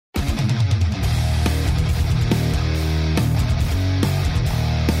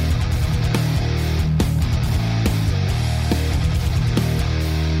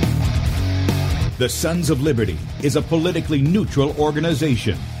The Sons of Liberty is a politically neutral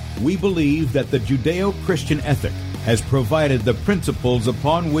organization. We believe that the Judeo-Christian ethic has provided the principles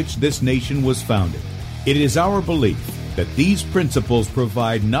upon which this nation was founded. It is our belief that these principles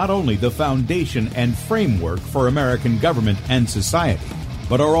provide not only the foundation and framework for American government and society,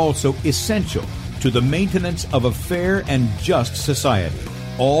 but are also essential to the maintenance of a fair and just society.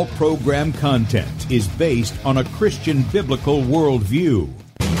 All program content is based on a Christian biblical worldview.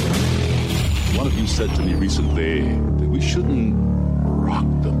 One of you said to me recently that we shouldn't rock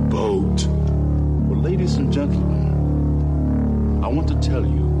the boat. Well, ladies and gentlemen, I want to tell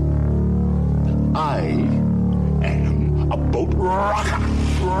you that I am a boat rocker.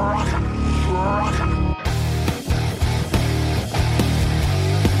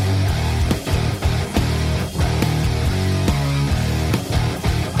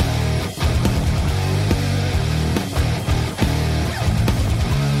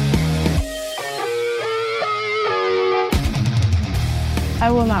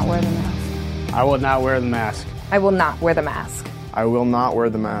 I will not wear the mask. I will not wear the mask. I will not wear the mask. I will not wear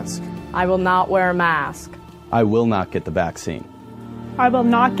the mask. I will not wear a mask. I will not get the vaccine. I will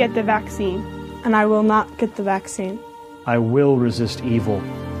not get the vaccine. And I will not get the vaccine. I will resist evil.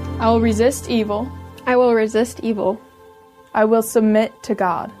 I will resist evil. I will resist evil. I will submit to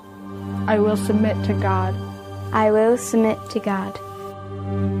God. I will submit to God. I will submit to God.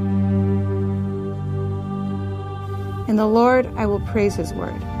 In the Lord I will praise His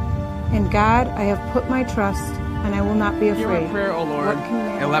word. In God I have put my trust, and I will not be afraid. Hear my prayer, O Lord,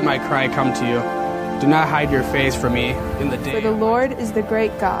 and let my cry come to you. Do not hide your face from me in the day. For the Lord is the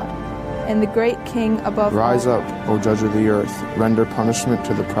great God, and the great King above all. Rise up, O judge of the earth, render punishment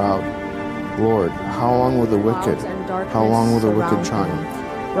to the proud. Lord, how long will the wicked triumph?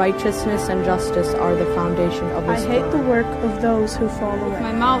 Righteousness and justice are the foundation of His I hate the work of those who fall away. With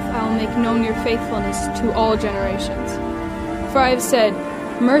my mouth I will make known your faithfulness to all generations. For I have said,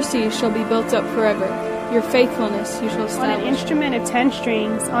 mercy shall be built up forever. Your faithfulness you shall establish. On an instrument of 10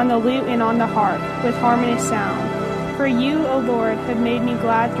 strings, on the lute and on the harp, with harmonious sound. For you, O Lord, have made me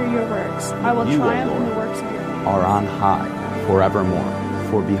glad through your works. I will triumph in the works of your hands. Are on high forevermore.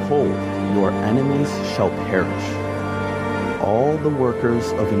 For behold, your enemies shall perish. All the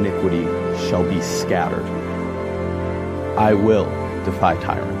workers of iniquity shall be scattered. I will defy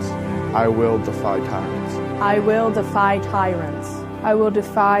tyrants. I will defy tyrants. I will defy tyrants. I will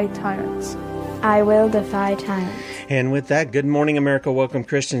defy tyrants. I will defy tyrants. And with that, good morning, America. Welcome,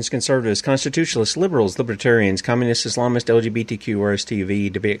 Christians, conservatives, constitutionalists, liberals, libertarians, communists, Islamists, LGBTQ,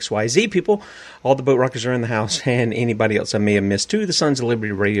 RSTV, WXYZ people. All the boat rockers are in the house, and anybody else I may have missed, to the Sons of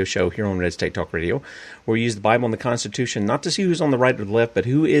Liberty radio show here on Red State Talk Radio, where we use the Bible and the Constitution not to see who's on the right or the left, but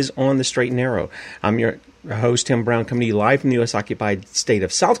who is on the straight and narrow. I'm your host, Tim Brown, coming to you live from the U.S.-occupied state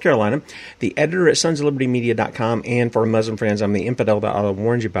of South Carolina, the editor at sonsoflibertymedia.com, and for our Muslim friends, I'm the infidel that I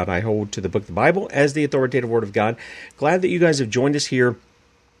warned you about. I hold to the book of the Bible as the authoritative word of God. Glad that you guys have joined us here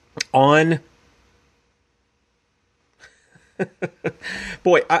on...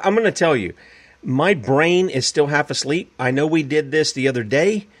 Boy, I'm going to tell you, my brain is still half asleep. I know we did this the other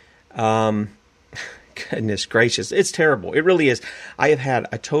day. Goodness gracious, it's terrible. It really is. I have had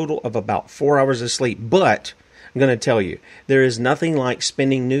a total of about 4 hours of sleep, but I'm going to tell you, there is nothing like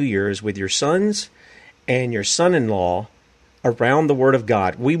spending New Year's with your sons and your son-in-law around the Word of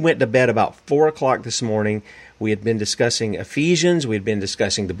God. We went to bed about 4 o'clock this morning. We had been discussing Ephesians. We had been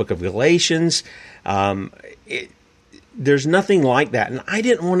discussing the book of Galatians. There's nothing like that. And I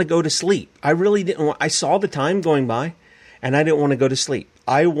didn't want to go to sleep. I really didn't I saw the time going by, and I didn't want to go to sleep.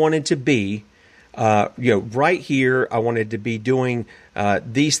 I wanted to be right here. I wanted to be doing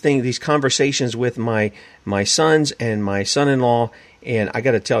these things, these conversations with my sons and my son-in-law. And I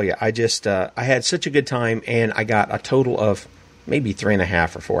got to tell you, I had such a good time, and I got a total of maybe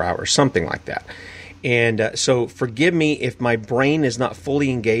 3.5 or 4 hours, something like that. And so forgive me if my brain is not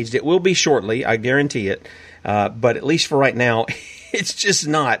fully engaged. It will be shortly, I guarantee it. But at least for right now, it's just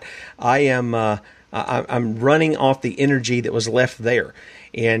not. I'm running off the energy that was left there.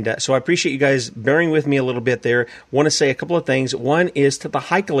 And so I appreciate you guys bearing with me a little bit there. Want to say a couple of things. One is to the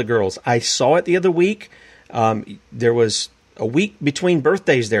Heikela girls. I saw it the other week. There was a week between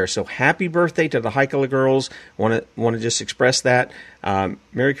birthdays there. So happy birthday to the Heikela girls. Want to just express that.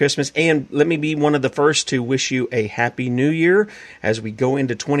 Merry Christmas. And let me be one of the first to wish you a happy new year as we go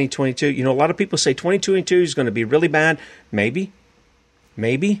into 2022. You know, a lot of people say 2022 is going to be really bad. Maybe.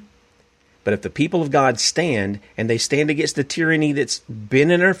 But if the people of God stand, and they stand against the tyranny that's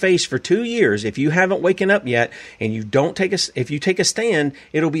been in our face for 2 years, if you haven't waken up yet, and if you take a stand,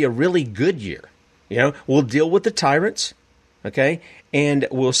 it'll be a really good year. You know, we'll deal with the tyrants, okay, and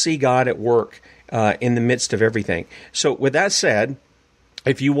we'll see God at work in the midst of everything. So with that said,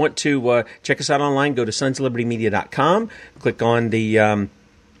 if you want to check us out online, go to sonsoflibertymedia.com, click on the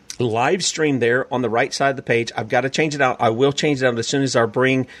live stream there on the right side of the page. I've got to change it out. I will change it out as soon as I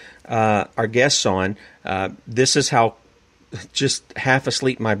bring our guests on. This is how just half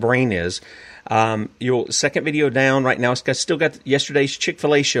asleep my brain is. Your second video down right now, it's still got yesterday's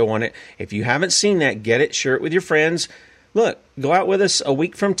Chick-fil-A show on it. If you haven't seen that, get it, share it with your friends. Look, go out with us a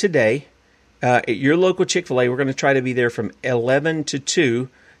week from today at your local Chick-fil-A. We're going to try to be there from 11 to 2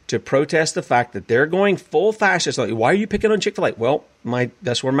 to protest the fact that they're going full fascist. Like, why are you picking on Chick-fil-A? Well,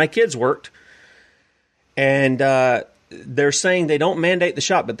 that's where my kids worked. And they're saying they don't mandate the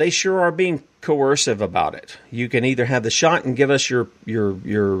shot, but they sure are being coercive about it. You can either have the shot and give us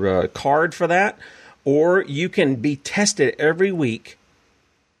your card for that, or you can be tested every week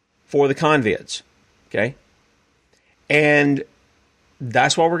for the convids. Okay? And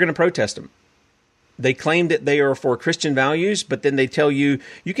that's why we're going to protest them. They claim that they are for Christian values, but then they tell you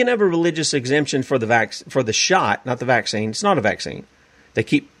you can have a religious exemption for the shot, not the vaccine. It's not a vaccine. They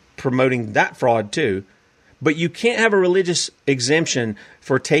keep promoting that fraud too. But you can't have a religious exemption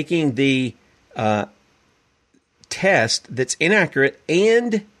for taking the test that's inaccurate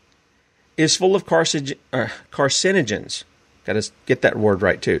and is full of carcinogens. Got to get that word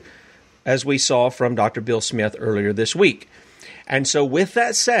right too, as we saw from Dr. Bill Smith earlier this week. And so with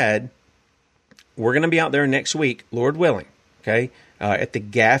that said, we're going to be out there next week, Lord willing, okay, at the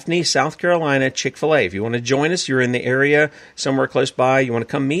Gaffney, South Carolina Chick-fil-A. If you want to join us, you're in the area somewhere close by, you want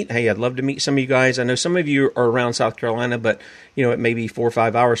to come meet, hey, I'd love to meet some of you guys. I know some of you are around South Carolina, but it may be 4 or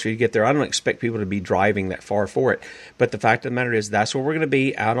 5 hours for you to get there. I don't expect people to be driving that far for it. But the fact of the matter is that's where we're going to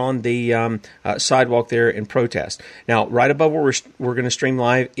be, out on the sidewalk there in protest. Now, right above where we're going to stream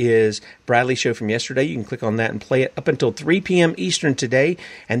live is Bradley's show from yesterday. You can click on that and play it up until 3 p.m. Eastern today.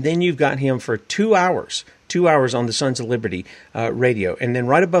 And then you've got him for 2 hours. 2 hours on the Sons of Liberty radio. And then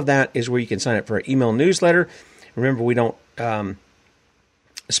right above that is where you can sign up for our email newsletter. Remember, we don't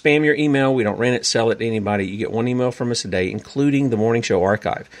spam your email. We don't rent it, sell it to anybody. You get one email from us a day, including the morning show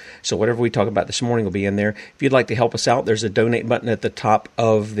archive. So whatever we talk about this morning will be in there. If you'd like to help us out, there's a donate button at the top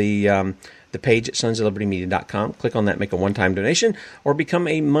of the page at sonsoflibertymedia.com. Click on that, make a one-time donation, or become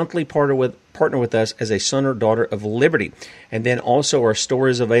a monthly partner with us as a son or daughter of liberty. And then also our store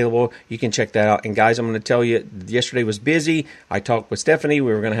is available. You can check that out. And guys, I'm going to tell you, yesterday was busy. I talked with Stephanie.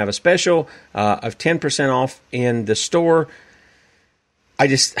 We were going to have a special of 10% off in the store. I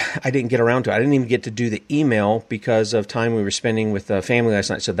didn't get around to it. I didn't even get to do the email because of time we were spending with family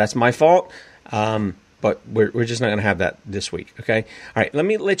last night. So that's my fault. But we're just not going to have that this week, okay? All right, let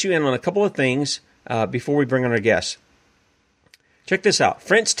me let you in on a couple of things before we bring on our guests. Check this out.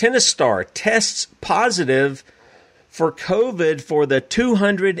 French tennis star tests positive for COVID for the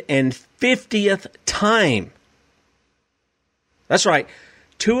 250th time. That's right,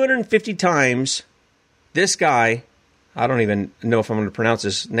 250 times this guy, I don't even know if I'm going to pronounce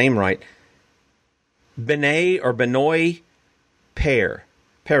his name right, Benoit Paire,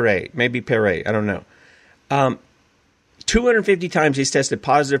 maybe Paire, I don't know. 250 times he's tested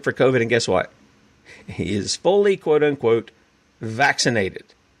positive for COVID, and guess what? He is fully, quote-unquote, vaccinated.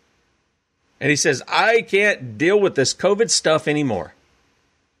 And he says, I can't deal with this COVID stuff anymore.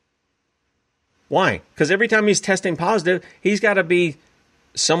 Why? Because every time he's testing positive, he's got to be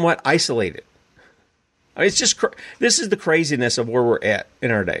somewhat isolated. I mean, it's just, this is the craziness of where we're at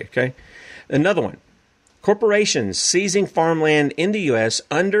in our day, okay? Another one. Corporations seizing farmland in the U.S.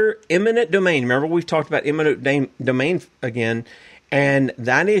 under eminent domain. Remember, we've talked about eminent domain again, and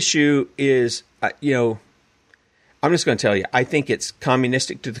that issue is, I'm just going to tell you, I think it's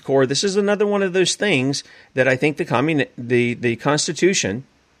communistic to the core. This is another one of those things that I think the Constitution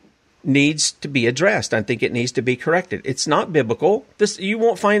needs to be addressed. I think it needs to be corrected. It's not biblical. You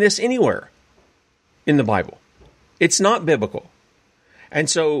won't find this anywhere in the Bible. It's not biblical. And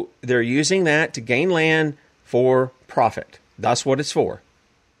so they're using that to gain land for profit. That's what it's for.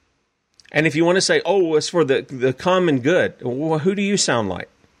 And if you want to say, oh, it's for the common good, well, who do you sound like?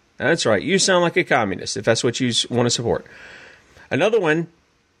 That's right. You sound like a communist if that's what you want to support. Another one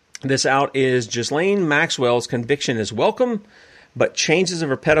that's out is Ghislaine Maxwell's conviction is welcome, but charges of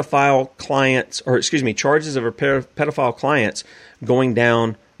her pedophile clients going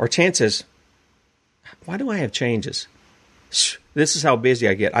down, or chances. Why do I have changes? This is how busy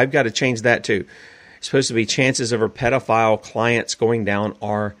I get. I've got to change that too. It's supposed to be chances of her pedophile clients going down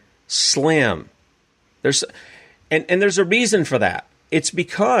are slim. There's a reason for that. It's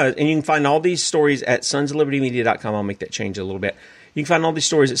because, and you can find all these stories at sonsoflibertymedia.com. I'll make that change a little bit. You can find all these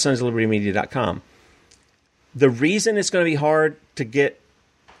stories at sonsoflibertymedia.com. The reason it's going to be hard to get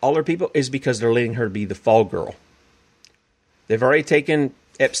all her people, is because they're letting her be the fall girl. They've already taken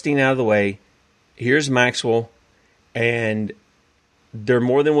Epstein out of the way. Here's Maxwell, and they're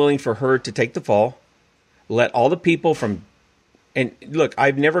more than willing for her to take the fall. Let all the people from... And look,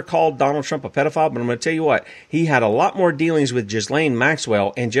 I've never called Donald Trump a pedophile, but I'm going to tell you what. He had a lot more dealings with Ghislaine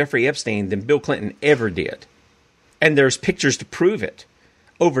Maxwell and Jeffrey Epstein than Bill Clinton ever did. And there's pictures to prove it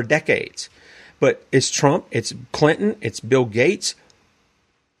over decades. But it's Trump, it's Clinton, it's Bill Gates.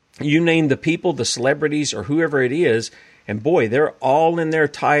 You name the people, the celebrities, or whoever it is, and boy, they're all in there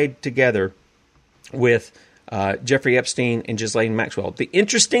tied together with Jeffrey Epstein and Ghislaine Maxwell. The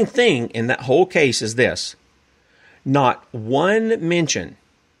interesting thing in that whole case is this. Not one mention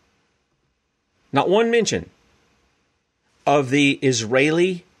of the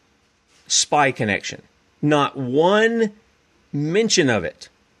Israeli spy connection. Not one mention of it.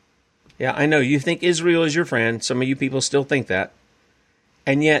 Yeah, I know you think Israel is your friend. Some of you people still think that.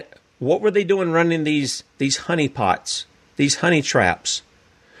 And yet, what were they doing running these honey pots, these honey traps?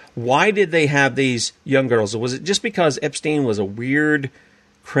 Why did they have these young girls? Was it just because Epstein was a weird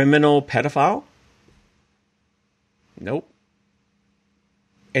criminal pedophile? Nope.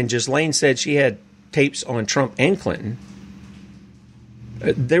 And Ghislaine said she had tapes on Trump and Clinton.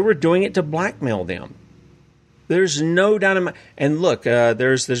 They were doing it to blackmail them. There's no doubt in my... And look,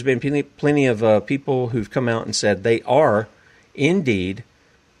 there's been plenty of people who've come out and said they are indeed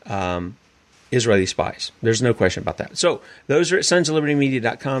Israeli spies. There's no question about that. So those are at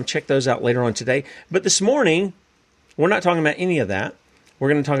sonsoflibertymedia.com. Check those out later on today. But this morning, we're not talking about any of that. We're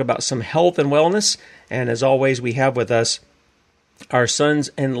going to talk about some health and wellness. And as always, we have with us our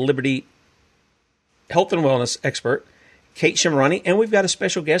Sons and Liberty health and wellness expert, Kate Shemirani. And we've got a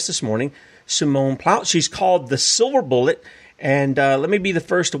special guest this morning, Simone Plaut. She's called the Silver Bullet. And let me be the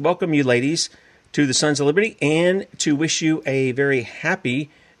first to welcome you ladies to the Sons of Liberty and to wish you a very happy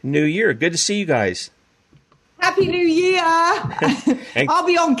New Year. Good to see you guys. Happy New Year. I'll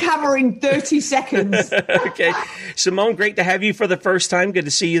be on camera in 30 seconds. Okay. Simone, great to have you for the first time. Good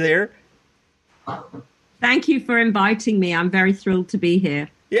to see you there. Thank you for inviting me. I'm very thrilled to be here.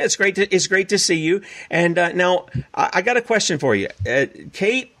 Yeah, it's great to see you. And now I got a question for you.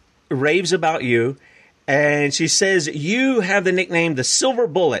 Kate raves about you, and she says you have the nickname the Silver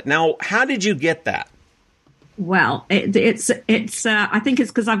Bullet. Now, how did you get that? Well, it's. I think it's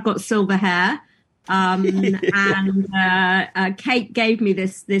because I've got silver hair, and Kate gave me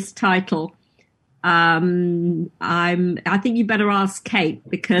this title. I think you better ask Kate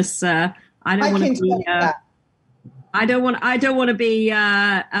because I don't want to be. I don't want to be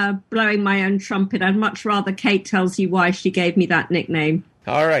blowing my own trumpet. I'd much rather Kate tells you why she gave me that nickname.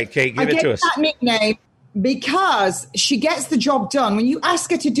 All right, Kate, give it to us. I get that nickname because she gets the job done. When you ask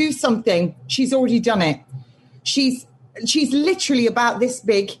her to do something, she's already done it. She's literally about this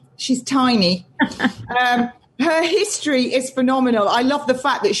big. She's tiny. Her history is phenomenal. I love the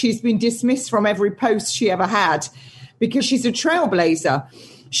fact that she's been dismissed from every post she ever had because she's a trailblazer.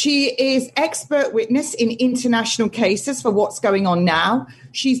 She is expert witness in international cases for what's going on now.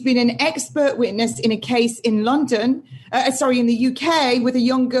 She's been an expert witness in a case in London, in the UK, with a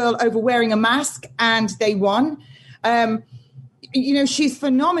young girl over wearing a mask, and they won. She's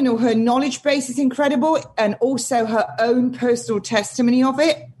phenomenal. Her knowledge base is incredible, and also her own personal testimony of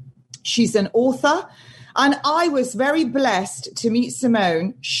it. She's an author. And I was very blessed to meet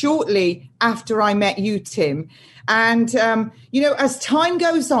Simone shortly after I met you, Tim. And, as time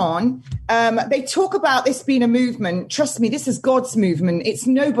goes on, they talk about this being a movement. Trust me, this is God's movement. It's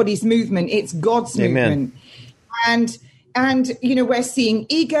nobody's movement. It's God's movement. And we're seeing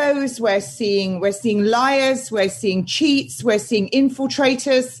egos, we're seeing liars, we're seeing cheats, we're seeing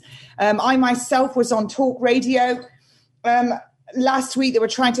infiltrators. I myself was on talk radio last week. They were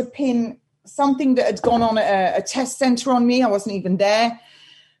trying to pin something that had gone on at a test center on me. I wasn't even there.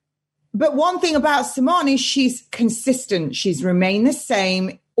 But one thing about Simone is she's consistent. She's remained the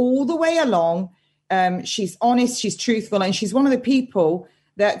same all the way along. She's honest, she's truthful, and she's one of the people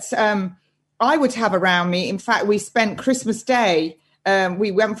that I would have around me. In fact, we spent Christmas Day.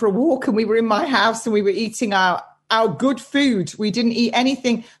 We went for a walk and we were in my house and we were eating our good food. We didn't eat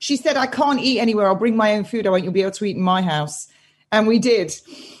anything. She said, I can't eat anywhere. I'll bring my own food. I want you to be able to eat in my house. And we did.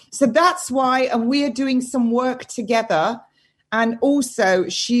 So that's why, and we are doing some work together. And also,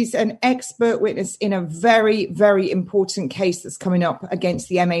 she's an expert witness in a very, very important case that's coming up against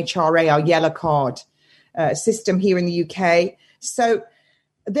the MHRA, our yellow card system here in the UK. So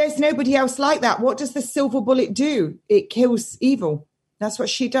there's nobody else like that. What does the silver bullet do? It kills evil. That's what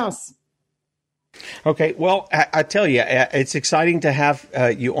she does. Okay, well, I tell you, it's exciting to have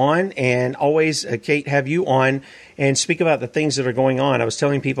you on, and always, Kate, have you on and speak about the things that are going on. I was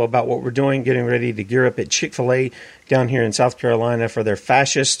telling people about what we're doing, getting ready to gear up at Chick-fil-A down here in South Carolina for their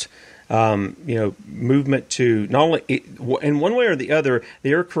fascist movement to not only, in one way or the other,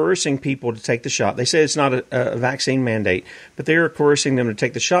 they are coercing people to take the shot. They say it's not a vaccine mandate, but they are coercing them to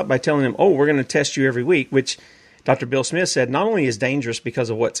take the shot by telling them, we're going to test you every week, which Dr. Bill Smith said not only is dangerous because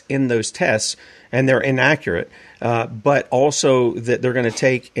of what's in those tests, and they're inaccurate, but also that they're going to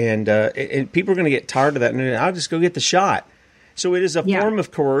take, and people are going to get tired of that, and I'll just go get the shot. So it is a form of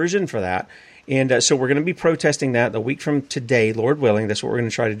coercion for that. And so we're going to be protesting that the week from today, Lord willing. That's what we're going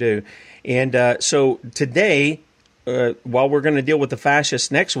to try to do. And so today, while we're going to deal with the fascists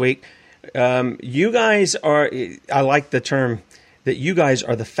next week, you guys are, I like the term that you guys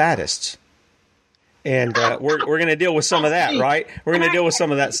are the faddists. And we're going to deal with some of that, right? We're going to deal with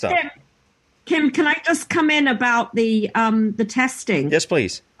some of that stuff. Kim, can I just come in about the testing? Yes,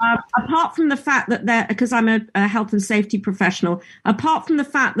 please. Apart from the fact that because I'm a health and safety professional, apart from the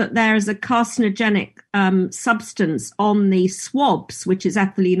fact that there is a carcinogenic substance on the swabs, which is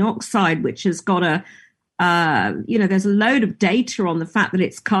ethylene oxide, which has got there's a load of data on the fact that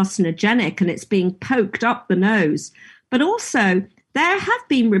it's carcinogenic and it's being poked up the nose. But also, there have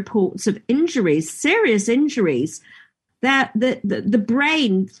been reports of injuries, serious injuries, that the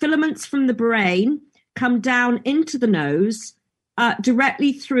brain, filaments from the brain come down into the nose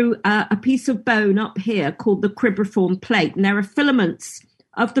directly through a piece of bone up here called the cribriform plate. And there are filaments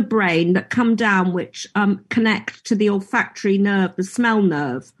of the brain that come down which connect to the olfactory nerve, the smell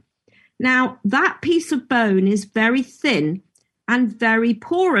nerve. Now, that piece of bone is very thin and very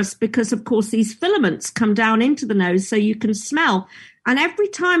porous because, of course, these filaments come down into the nose so you can smell. And every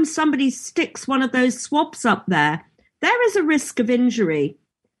time somebody sticks one of those swabs up there is a risk of injury.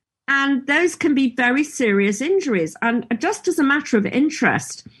 And those can be very serious injuries. And just as a matter of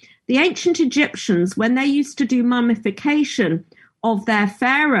interest, the ancient Egyptians, when they used to do mummification of their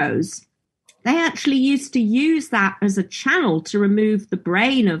pharaohs, they actually used to use that as a channel to remove the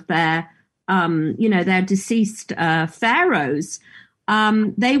brain of their deceased pharaohs.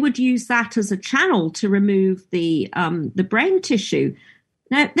 They would use that as a channel to remove the brain tissue.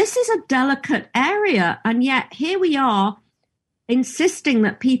 Now, this is a delicate area, and yet here we are insisting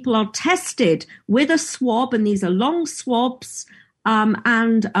that people are tested with a swab, and these are long swabs,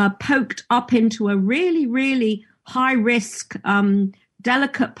 and poked up into a really, really high-risk,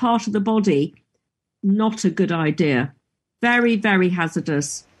 delicate part of the body. Not a good idea. Very, very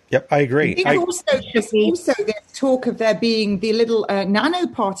hazardous. Yep, I agree. Also, there's talk of there being the little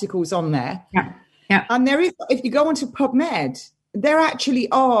nanoparticles on there. Yeah. And there is, if you go onto PubMed, there actually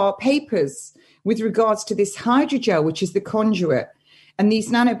are papers with regards to this hydrogel, which is the conduit, and these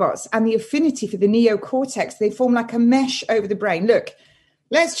nanobots and the affinity for the neocortex. They form like a mesh over the brain. Look,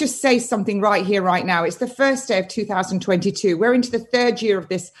 let's just say something right here, right now. It's the first day of 2022. We're into the third year of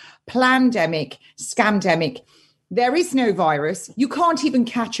this plandemic, scamdemic. There is no virus. You can't even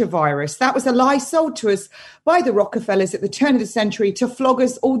catch a virus. That was a lie sold to us by the Rockefellers at the turn of the century to flog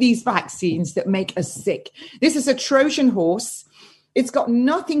us all these vaccines that make us sick. This is a Trojan horse. It's got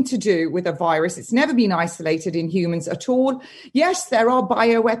nothing to do with a virus. It's never been isolated in humans at all. Yes, there are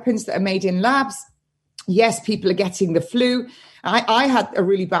bioweapons that are made in labs. Yes, people are getting the flu. I had a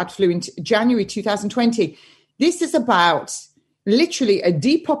really bad flu in January 2020. This is about literally a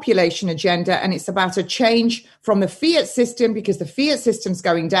depopulation agenda, and it's about a change from the fiat system, because the fiat system's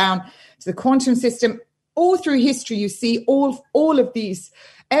going down, to the quantum system. All through history, you see all of these,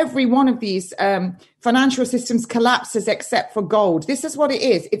 every one of these financial systems collapses except for gold. This is what it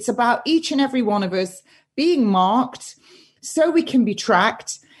is. It's about each and every one of us being marked so we can be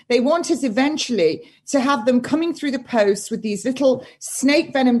tracked. They want us eventually to have them coming through the post with these little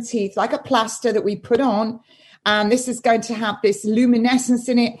snake venom teeth, like a plaster that we put on. And this is going to have this luminescence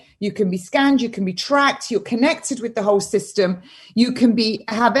in it. You can be scanned, you can be tracked, you're connected with the whole system. You can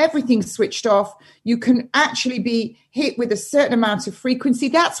have everything switched off. You can actually be hit with a certain amount of frequency.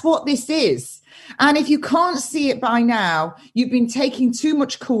 That's what this is. And if you can't see it by now, you've been taking too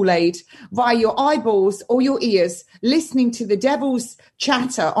much Kool-Aid via your eyeballs or your ears, listening to the devil's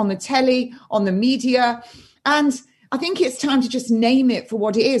chatter on the telly, on the media. And I think it's time to just name it for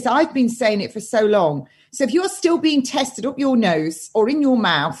what it is. I've been saying it for so long. So if you're still being tested up your nose or in your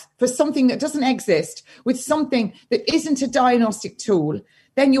mouth for something that doesn't exist, with something that isn't a diagnostic tool,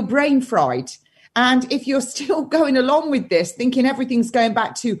 then you're brain fried. And if you're still going along with this, thinking everything's going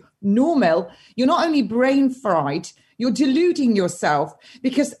back to normal, you're not only brain fried, you're deluding yourself,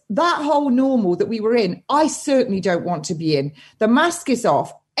 because that whole normal that we were in, I certainly don't want to be in. The mask is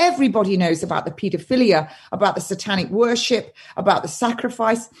off. Everybody knows about the pedophilia, about the satanic worship, about the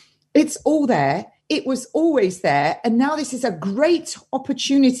sacrifice. It's all there. It was always there. And now this is a great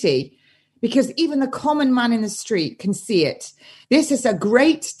opportunity because even the common man in the street can see it. This is a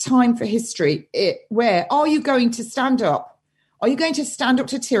great time for history. Where are you going to stand up? Are you going to stand up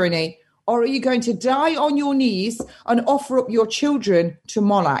to tyranny? Or are you going to die on your knees and offer up your children to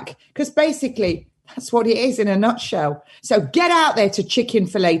Moloch? Because basically, that's what it is in a nutshell. So get out there to chicken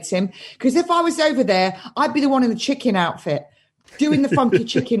fillet him. Because if I was over there, I'd be the one in the chicken outfit doing the funky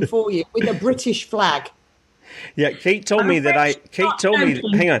chicken for you with a British flag. Yeah, Kate told me that I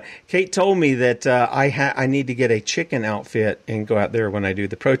need to get a chicken outfit and go out there when I do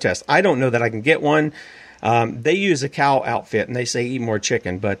the protest. I don't know that I can get one. They use a cow outfit, and they say eat more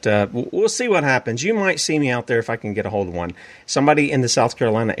chicken. But we'll see what happens. You might see me out there if I can get a hold of one. Somebody in the South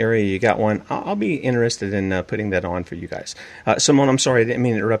Carolina area, you got one. I'll be interested in putting that on for you guys. Simone, I'm sorry. I didn't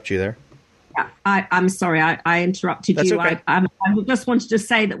mean to interrupt you there. Yeah, I'm sorry. I interrupted That's you. Okay. I just wanted to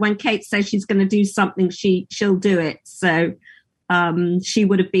say that when Kate says she's going to do something, she'll do it. So she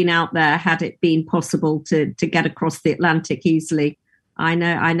would have been out there had it been possible to get across the Atlantic easily. I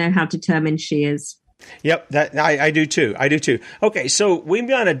know how determined she is. Yep, that I do too. Okay, so we've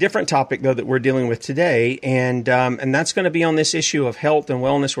got a different topic though that we're dealing with today, and that's going to be on this issue of health and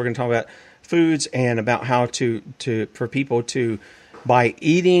wellness. We're going to talk about foods and about how to for people to by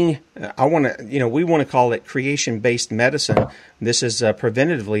eating. We want to call it creation-based medicine. This is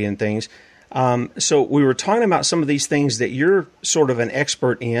preventatively in things. So we were talking about some of these things that you're sort of an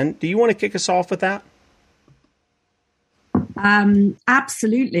expert in. Do you want to kick us off with that?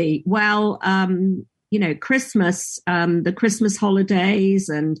 Absolutely. Well, Christmas, the Christmas holidays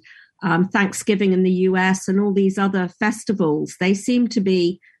and Thanksgiving in the US and all these other festivals, they seem to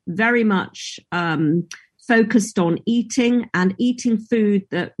be very much focused on eating food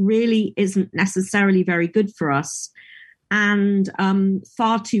that really isn't necessarily very good for us, and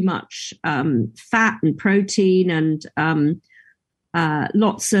far too much fat and protein and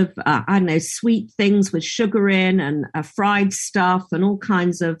lots of, sweet things with sugar in and fried stuff and all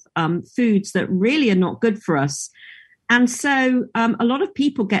kinds of foods that really are not good for us. And so a lot of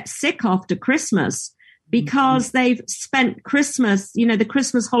people get sick after Christmas because they've spent Christmas, the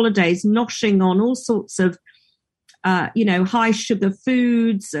Christmas holidays, noshing on all sorts of, high sugar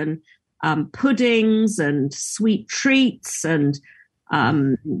foods and puddings and sweet treats and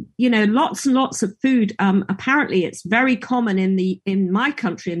lots and lots of food. Apparently, it's very common in my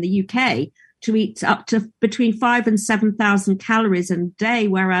country, in the UK, to eat up to between 5,000 and 7,000 calories in a day,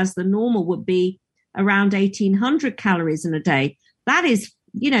 whereas the normal would be around 1,800 calories in a day. That is,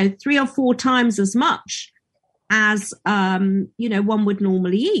 3 or 4 times as much as one would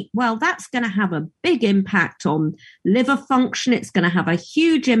normally eat. Well, that's going to have a big impact on liver function. It's going to have a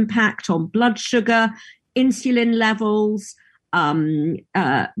huge impact on blood sugar, insulin levels.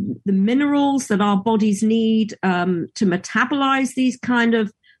 The minerals that our bodies need to metabolize these kind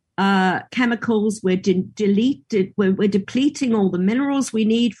of chemicals. We're depleting all the minerals we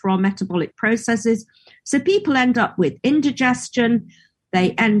need for our metabolic processes. So people end up with indigestion.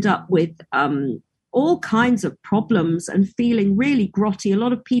 They end up with all kinds of problems and feeling really grotty. A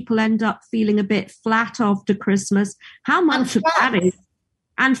lot of people end up feeling a bit flat after Christmas. How much of that is?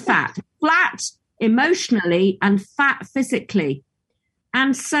 And fat. Flat emotionally and fat physically.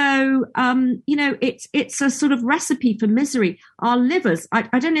 And so, it's a sort of recipe for misery. Our livers, I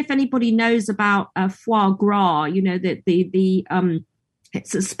don't know if anybody knows about foie gras,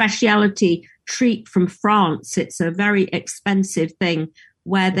 it's a specialty treat from France. It's a very expensive thing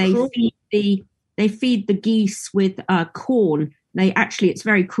where they feed the geese with corn. It's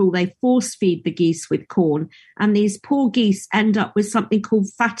very cruel. They force feed the geese with corn. And these poor geese end up with something called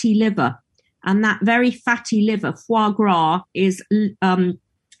fatty liver. And that very fatty liver, foie gras, is fatty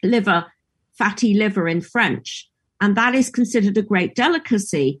liver in French. And that is considered a great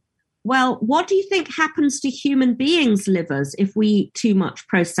delicacy. Well, what do you think happens to human beings' livers if we eat too much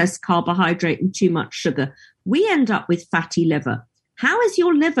processed carbohydrate and too much sugar? We end up with fatty liver. How is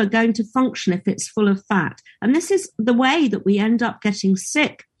your liver going to function if it's full of fat? And this is the way that we end up getting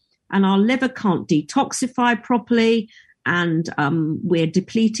sick. And our liver can't detoxify properly. And we're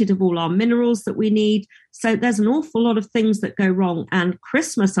depleted of all our minerals that we need. So there's an awful lot of things that go wrong. And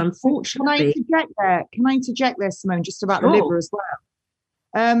Christmas, unfortunately... Can I interject there, Simone, just about the liver as well?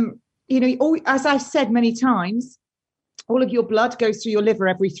 As I've said many times, all of your blood goes through your liver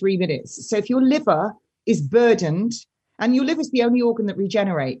every 3 minutes. So if your liver is burdened, and your liver is the only organ that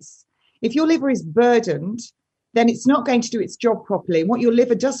regenerates, if your liver is burdened, then it's not going to do its job properly. And what your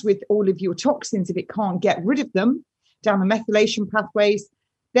liver does with all of your toxins, if it can't get rid of them, down the methylation pathways,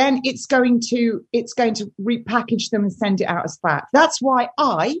 then it's going to repackage them and send it out as fat. That's why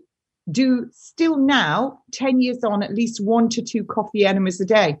I do still now, 10 years on, at least 1 to 2 coffee enemas a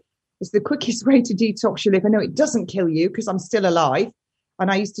day. It's the quickest way to detox your liver. I know it doesn't kill you because I'm still alive,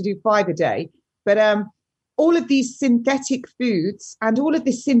 and I used to do 5 a day. But all of these synthetic foods and all of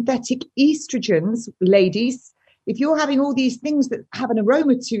the synthetic estrogens, ladies, if you're having all these things that have an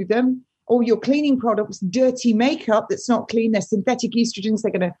aroma to them, or your cleaning products, dirty makeup that's not clean, they're synthetic estrogens,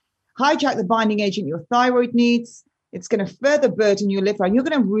 they're going to hijack the binding agent your thyroid needs. It's going to further burden your liver, and you're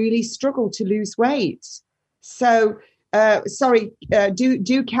going to really struggle to lose weight. So,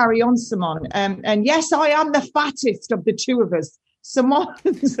 do carry on, Simone. And yes, I am the fattest of the two of us.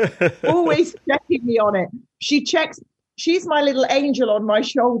 Simone's always checking me on it. She checks. She's my little angel on my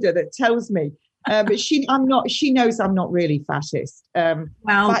shoulder that tells me. But she knows I'm not really fattest.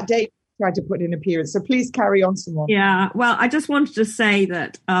 Fat Dave tried to put in an appearance. So please carry on, Simone. Yeah. Well, I just wanted to say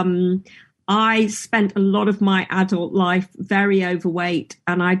that I spent a lot of my adult life very overweight,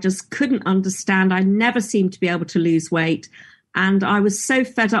 and I just couldn't understand. I never seemed to be able to lose weight. And I was so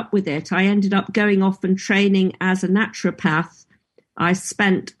fed up with it. I ended up going off and training as a naturopath. I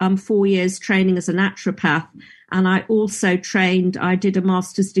spent 4 years training as a naturopath. And I also I did a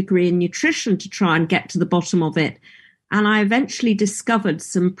master's degree in nutrition to try and get to the bottom of it. And I eventually discovered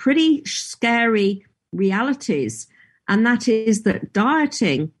some pretty scary realities. And that is that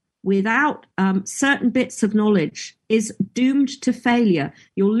dieting without certain bits of knowledge is doomed to failure.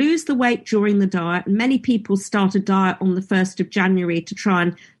 You'll lose the weight during the diet. Many people start a diet on the 1st of January to try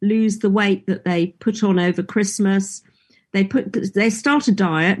and lose the weight that they put on over Christmas. They start a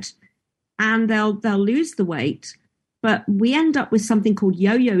diet and they'll lose the weight. But we end up with something called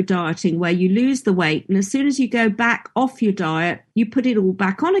yo-yo dieting, where you lose the weight, and as soon as you go back off your diet, you put it all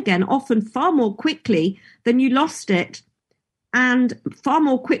back on again, often far more quickly than you lost it, and far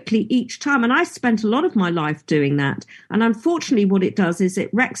more quickly each time. And I spent a lot of my life doing that. And unfortunately, what it does is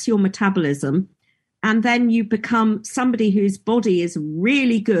it wrecks your metabolism, and then you become somebody whose body is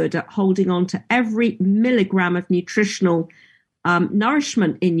really good at holding on to every milligram of nutritional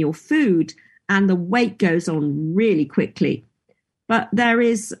nourishment in your food, and the weight goes on really quickly. But there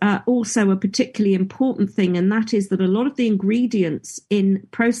is also a particularly important thing, and that is that a lot of the ingredients in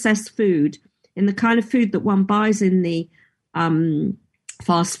processed food, in the kind of food that one buys in the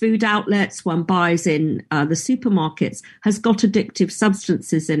fast food outlets, one buys in the supermarkets, has got addictive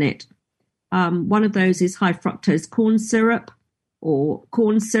substances in it. One of those is high fructose corn syrup,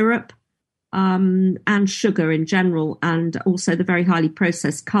 and sugar in general, and also the very highly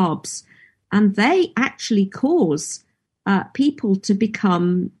processed carbs. And they actually cause people to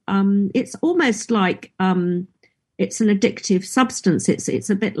become, it's almost like it's an addictive substance. It's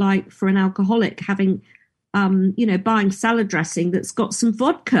a bit like for an alcoholic having, buying salad dressing that's got some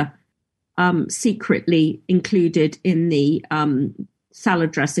vodka secretly included in the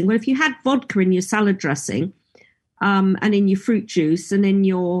salad dressing. Well, if you had vodka in your salad dressing and in your fruit juice and in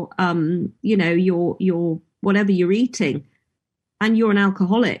your, your whatever you're eating, and you're an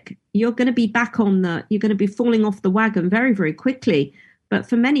alcoholic, you're going to be you're going to be falling off the wagon very, very quickly. But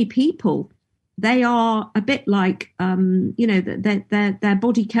for many people, they are a bit like, their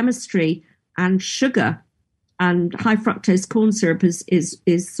body chemistry and sugar, and high fructose corn syrup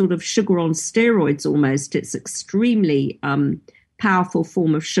is sort of sugar on steroids almost. It's extremely powerful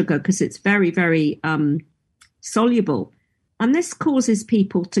form of sugar because it's very, very soluble. And this causes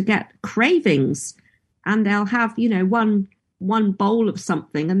people to get cravings, and they'll have, one bowl of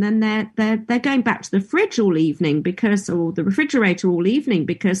something, and then they're going back to the fridge all evening or the refrigerator all evening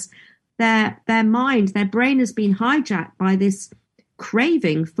because their mind, their brain has been hijacked by this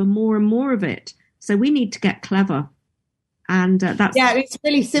craving for more and more of it. So we need to get clever. And it's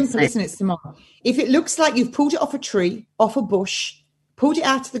really simple, isn't it, Simone? If it looks like you've pulled it off a tree, off a bush, pulled it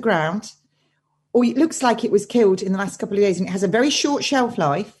out of the ground, or it looks like it was killed in the last couple of days and it has a very short shelf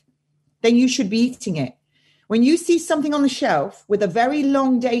life, then you should be eating it. When you see something on the shelf with a very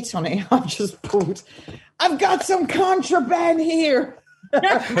long date on it, I've got some contraband here.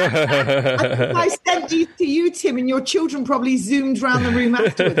 I sent these to you, Tim, and your children probably zoomed around the room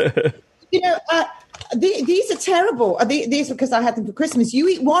afterwards. These are terrible. These are because I had them for Christmas. You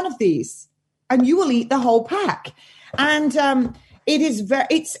eat one of these and you will eat the whole pack. And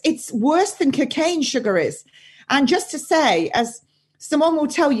it's worse than cocaine, sugar is. And just to say, as Simone will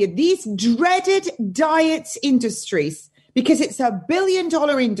tell you, these dreaded diet industries, because it's $1 billion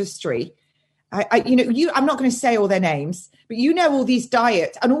industry. I'm not going to say all their names, but all these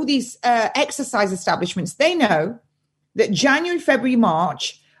diet and all these exercise establishments. They know that January, February,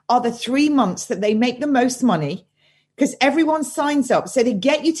 March are the 3 months that they make the most money because everyone signs up. So they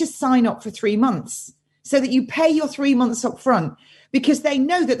get you to sign up for 3 months so that you pay your 3 months up front, because they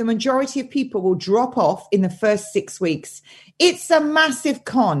know that the majority of people will drop off in the first 6 weeks. It's a massive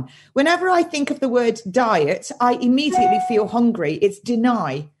con. Whenever I think of the word diet, I immediately feel hungry. It's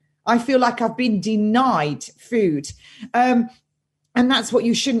deny. I feel like I've been denied food. And that's what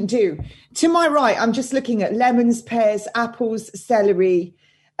you shouldn't do. To my right, I'm just looking at lemons, pears, apples, celery,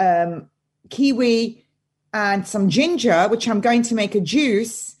 kiwi, and some ginger, which I'm going to make a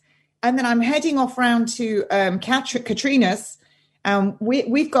juice. And then I'm heading off round to Katrina's.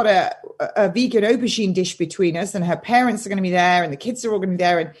 We've got a vegan aubergine dish between us, and her parents are going to be there, and the kids are all going to be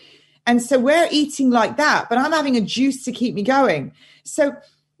there. And so we're eating like that, but I'm having a juice to keep me going. So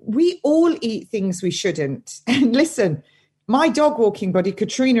we all eat things we shouldn't. And listen, my dog walking buddy,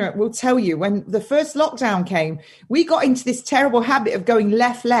 Katrina, will tell you, when the first lockdown came, we got into this terrible habit of going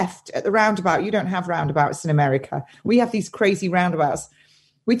left at the roundabout. You don't have roundabouts in America. We have these crazy roundabouts.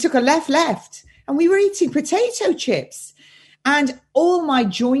 We took a left, and we were eating potato chips. And all my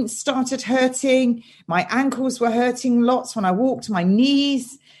joints started hurting. My ankles were hurting lots when I walked, my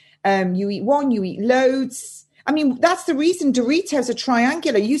knees. You eat one, you eat loads. I mean, that's the reason Doritos are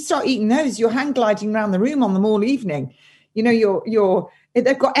triangular. You start eating those, you're hang gliding around the room on them all evening. You know,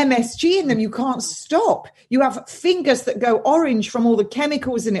 they've got MSG in them. You can't stop. You have fingers that go orange from all the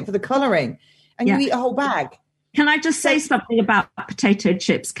chemicals in it for the coloring, and you eat a whole bag. Can I just say something about potato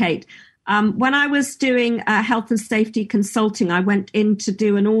chips, Kate? When I was doing health and safety consulting, I went in to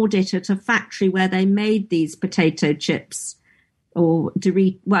do an audit at a factory where they made these potato chips, or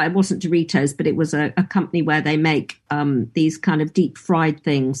well, it wasn't Doritos, but it was a company where they make these kind of deep fried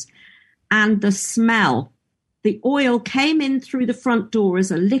things. And the smell, the oil came in through the front door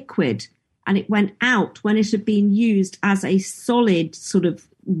as a liquid, and it went out when it had been used as a solid sort of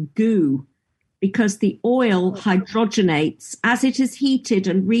goo, because the oil hydrogenates as it is heated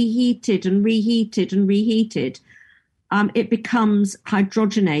and reheated and reheated and reheated. It becomes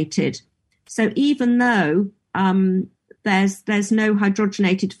hydrogenated. So even though there's no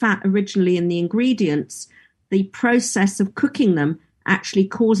hydrogenated fat originally in the ingredients, the process of cooking them actually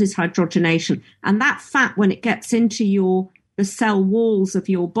causes hydrogenation. And that fat, when it gets into the cell walls of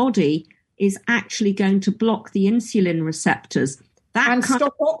your body, is actually going to block the insulin receptors. And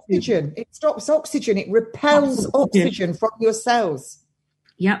stop oxygen. It stops oxygen. It repels oxygen from your cells.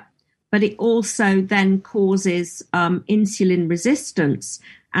 Yep. But it also then causes insulin resistance.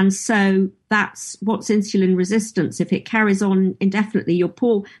 And so that's what's insulin resistance. If it carries on indefinitely, your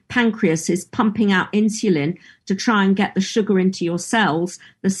poor pancreas is pumping out insulin to try and get the sugar into your cells.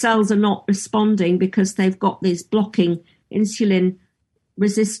 The cells are not responding because they've got these blocking insulin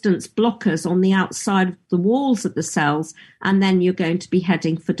resistance blockers on the outside of the walls of the cells, and then you're going to be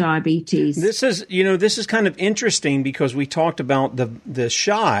heading for diabetes. This is kind of interesting, because we talked about the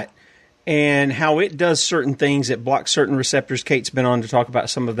shot and how it does certain things. It blocks certain receptors. Kate's been on to talk about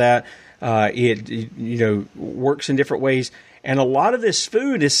some of that. It works in different ways, and a lot of this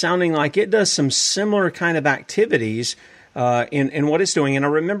food is sounding like it does some similar kind of activities in what it's doing. And I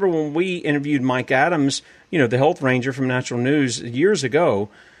remember when we interviewed Mike Adams, the health ranger from Natural News years ago,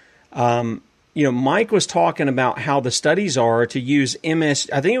 Mike was talking about how the studies are to use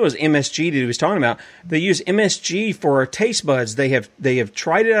I think it was MSG that he was talking about. They use MSG for our taste buds. They have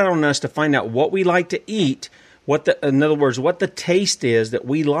tried it out on us to find out what we like to eat, in other words, what the taste is that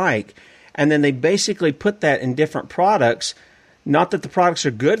we like. And then they basically put that in different products. Not that the products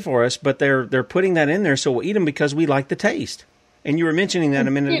are good for us, but they're putting that in there so we'll eat them because we like the taste. And you were mentioning that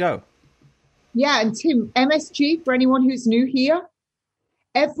a minute ago. Yeah, and Tim, MSG, for anyone who's new here,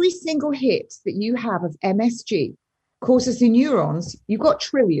 every single hit that you have of MSG causes the neurons, you've got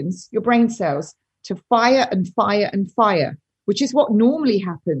trillions, your brain cells, to fire and fire and fire, which is what normally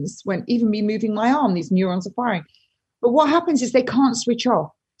happens when even me moving my arm, these neurons are firing. But what happens is they can't switch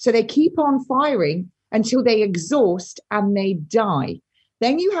off. So they keep on firing until they exhaust and they die.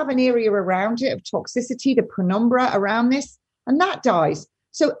 Then you have an area around it of toxicity, the penumbra around this, and that dies.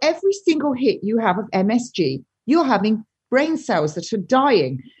 So every single hit you have of MSG, you're having brain cells that are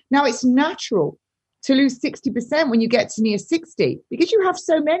dying. Now, it's natural to lose 60% when you get to near 60 because you have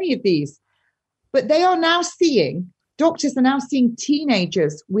so many of these. But they are now doctors are now seeing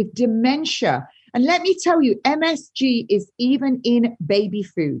teenagers with dementia. And let me tell you, MSG is even in baby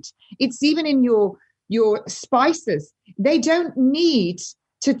food. It's even in your spices. They don't need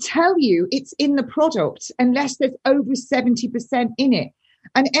to tell you it's in the product unless there's over 70% in it.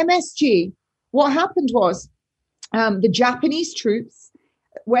 And MSG, what happened was the Japanese troops,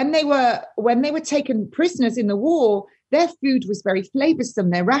 when they were taken prisoners in the war, their food was very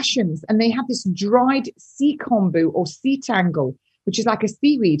flavoursome, their rations, and they had this dried sea kombu or sea tangle, which is like a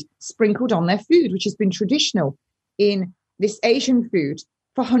seaweed sprinkled on their food, which has been traditional in this Asian food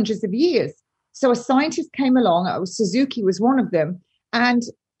for hundreds of years. So a scientist came along, Suzuki was one of them, and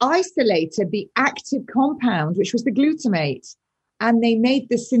isolated the active compound, which was the glutamate. And they made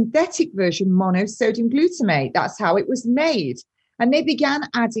the synthetic version monosodium glutamate. That's how it was made. And they began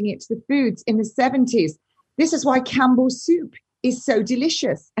adding it to the foods in the 70s. This is why Campbell's soup is so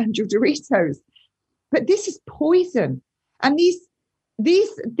delicious, and your Doritos. But this is poison. And these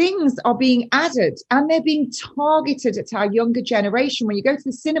things are being added, and they're being targeted at our younger generation. When you go to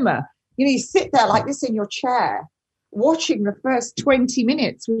the cinema, you sit there like this in your chair, watching the first 20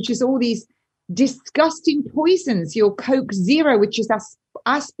 minutes, which is all these disgusting poisons. Your Coke Zero, which is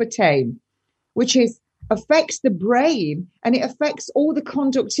aspartame, which affects the brain, and it affects all the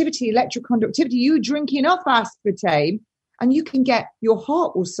conductivity, electroconductivity. You drink enough aspartame and you can get, your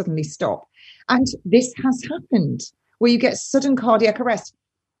heart will suddenly stop. And this has happened, where you get sudden cardiac arrest.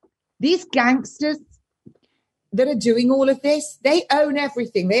 These gangsters that are doing all of this, they own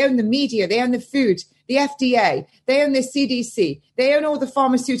everything. They own the media, they own the food, the FDA, they own the CDC, they own all the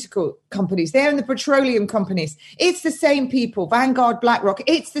pharmaceutical companies, they own the petroleum companies. It's the same people, Vanguard, BlackRock,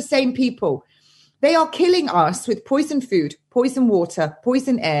 it's the same people. They are killing us with poison food, poison water,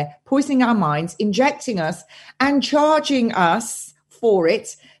 poison air, poisoning our minds, injecting us and charging us for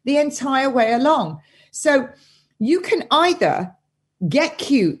it the entire way along. So you can either get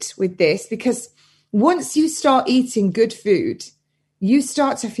cute with this, because once you start eating good food, you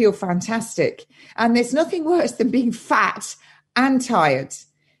start to feel fantastic. And there's nothing worse than being fat and tired.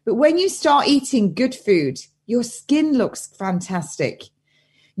 But when you start eating good food, your skin looks fantastic.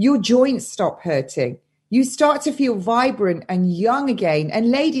 Your joints stop hurting. You start to feel vibrant and young again.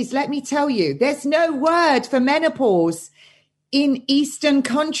 And ladies, let me tell you, there's no word for menopause in Eastern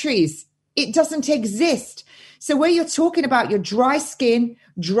countries. It doesn't exist. So where you're talking about your dry skin,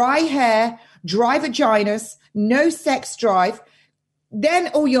 dry hair, dry vaginas, no sex drive, then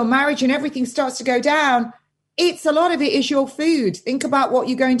all your marriage and everything starts to go down. It's a lot of it is your food. Think about what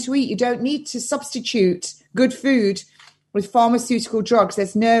you're going to eat. You don't need to substitute good food with pharmaceutical drugs.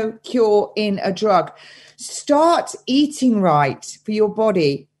 There's no cure in a drug. Start eating right for your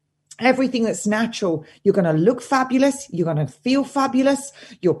body. Everything that's natural. You're going to look fabulous. You're going to feel fabulous.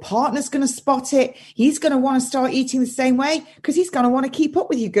 Your partner's going to spot it. He's going to want to start eating the same way because he's going to want to keep up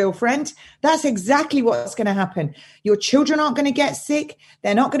with you, girlfriend. That's exactly what's going to happen. Your children aren't going to get sick.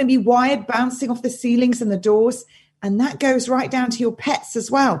 They're not going to be wired bouncing off the ceilings and the doors. And that goes right down to your pets as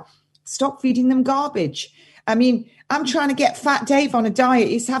well. Stop feeding them garbage. I mean, I'm trying to get Fat Dave on a diet.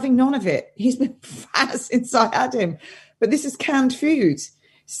 He's having none of it. He's been fat since I had him. But this is canned food.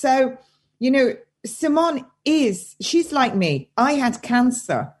 So, Simone she's like me. I had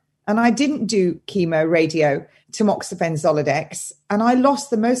cancer and I didn't do chemo, radio, tamoxifen, Zoladex. And I lost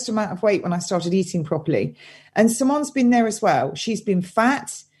the most amount of weight when I started eating properly. And Simone's been there as well. She's been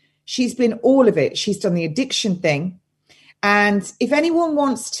fat. She's been all of it. She's done the addiction thing. And if anyone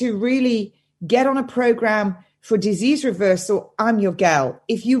wants to really get on a program for disease reversal, I'm your gal.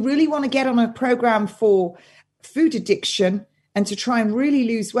 If you really want to get on a program for food addiction and to try and really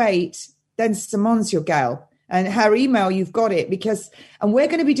lose weight, then Simone's your gal. And her email, you've got it, and we're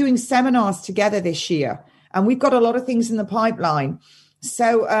going to be doing seminars together this year. And we've got a lot of things in the pipeline.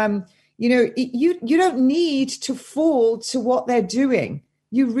 So, you don't need to fall to what they're doing.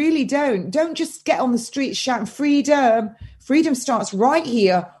 You really don't. Don't just get on the street shouting freedom. Freedom starts right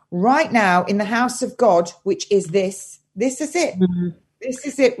here, right now, in the house of God, which is this. This is it. Mm-hmm. This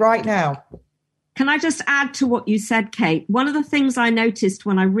is it right now. Can I just add to what you said, Kate? One of the things I noticed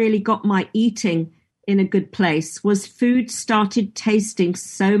when I really got my eating in a good place was food started tasting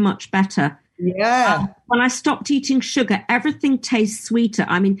so much better. Yeah. When I stopped eating sugar, everything tastes sweeter.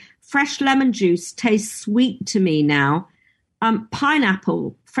 I mean, fresh lemon juice tastes sweet to me now.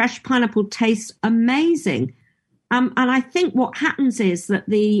 Fresh pineapple tastes amazing. And I think what happens is that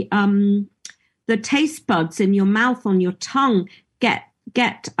the taste buds in your mouth, on your tongue, get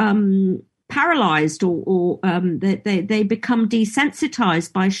paralyzed or they become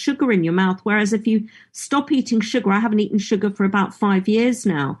desensitized by sugar in your mouth. Whereas if you stop eating sugar, I haven't eaten sugar for about 5 years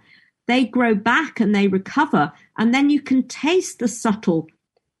now, they grow back and they recover. And then you can taste the subtle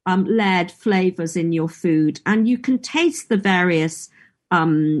layered flavors in your food, and you can taste the various,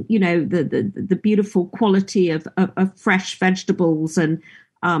 the beautiful quality of fresh vegetables. And,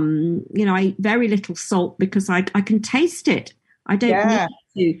 I eat very little salt because I can taste it. I don't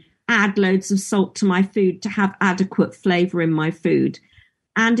need to add loads of salt to my food to have adequate flavor in my food.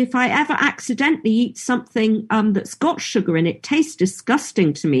 And if I ever accidentally eat something that's got sugar in it, it tastes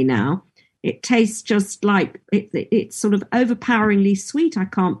disgusting to me now. It tastes just like it's sort of overpoweringly sweet. I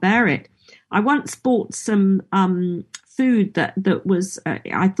can't bear it. I once bought some food that was,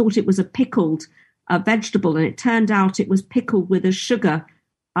 I thought it was a pickled vegetable, and it turned out it was pickled with a sugar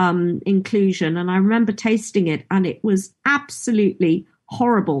inclusion. And I remember tasting it, and it was absolutely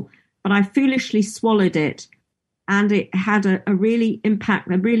horrible. But I foolishly swallowed it, and it had a really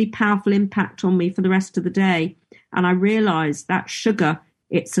powerful impact on me for the rest of the day. And I realized that sugar,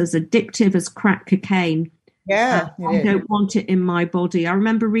 it's as addictive as crack cocaine. Yeah, I don't want it in my body. I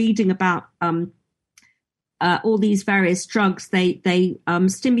remember reading about all these various drugs. They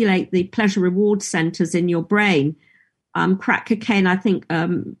stimulate the pleasure reward centers in your brain. Crack cocaine, I think,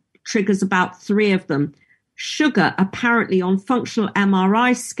 triggers about 3 of them. Sugar, apparently on functional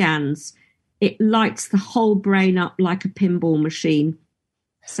MRI scans, it lights the whole brain up like a pinball machine.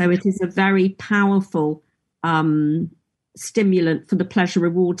 So it is a very powerful stimulant for the pleasure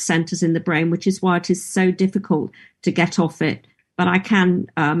reward centers in the brain, which is why it is so difficult to get off it. But I can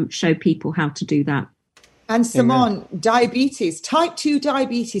show people how to do that. And Simone, diabetes, type 2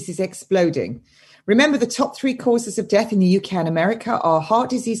 diabetes is exploding. Remember, the top 3 causes of death in the UK and America are heart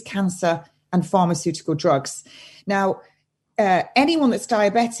disease, cancer, and pharmaceutical drugs. Now, anyone that's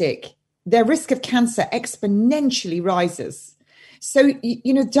diabetic, their risk of cancer exponentially rises. So,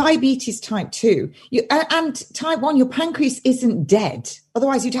 diabetes type 2 and type 1, your pancreas isn't dead.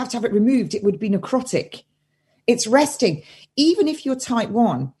 Otherwise, you'd have to have it removed. It would be necrotic. It's resting. Even if you're type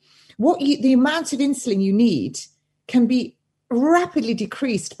 1, the amount of insulin you need can be rapidly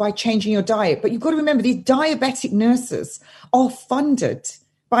decreased by changing your diet. But you've got to remember, these diabetic nurses are funded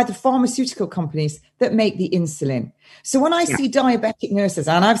by the pharmaceutical companies that make the insulin. So when I see diabetic nurses,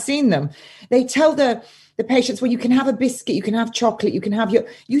 and I've seen them, they tell the patients, well, you can have a biscuit, you can have chocolate, you can have you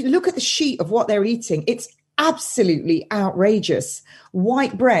look at the sheet of what they're eating. It's absolutely outrageous.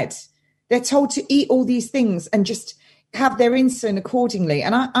 White bread. They're told to eat all these things and just have their insulin accordingly.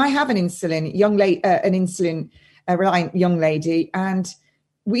 And I have an insulin reliant young lady, and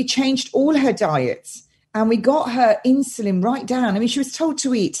we changed all her diets and we got her insulin right down. I mean, she was told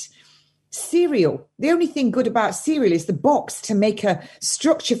to eat cereal. The only thing good about cereal is the box to make a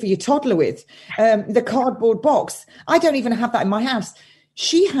structure for your toddler with, the cardboard box. I don't even have that in my house.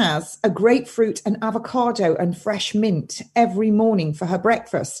 She has a grapefruit and avocado and fresh mint every morning for her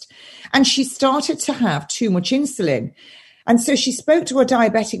breakfast. And she started to have too much insulin. And so she spoke to a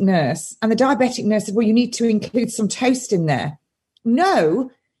diabetic nurse, and the diabetic nurse said, well, you need to include some toast in there.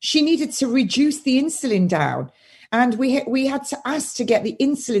 No, she needed to reduce the insulin down. And we had to ask to get the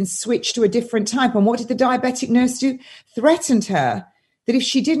insulin switched to a different type. And what did the diabetic nurse do? Threatened her that if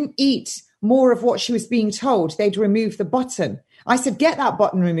she didn't eat more of what she was being told, they'd remove the button. I said, get that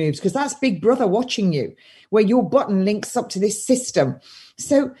button removed, because that's Big Brother watching you, where your button links up to this system.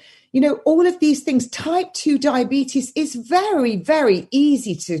 So, all of these things, type 2 diabetes is very, very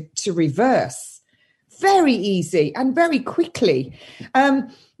easy to reverse. Very easy and very quickly.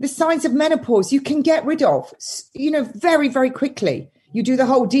 The signs of menopause you can get rid of, very, very quickly. You do the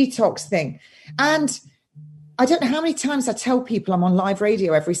whole detox thing. And I don't know how many times I tell people I'm on live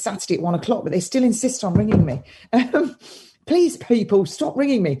radio every Saturday at 1:00, but they still insist on ringing me. Please, people, stop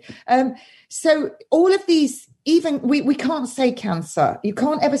ringing me. So all of these, even we can't say cancer. You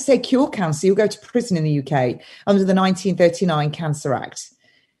can't ever say cure cancer. You'll go to prison in the UK under the 1939 Cancer Act.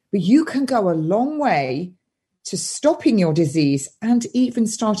 But you can go a long way to stopping your disease and even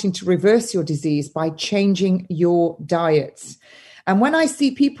starting to reverse your disease by changing your diets. And when I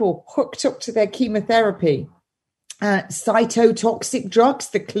see people hooked up to their chemotherapy, cytotoxic drugs,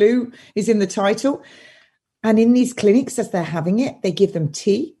 the clue is in the title. And in these clinics, as they're having it, they give them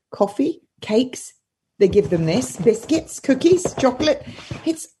tea, coffee, cakes. They give them this, biscuits, cookies, chocolate.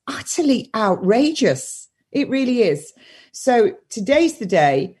 It's utterly outrageous. It really is. So today's the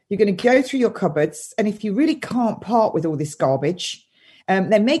day you're going to go through your cupboards. And if you really can't part with all this garbage,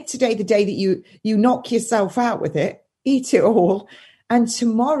 then make today the day that you knock yourself out with it, eat it all. And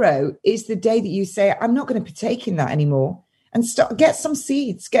tomorrow is the day that you say, I'm not going to partake in that anymore. And get some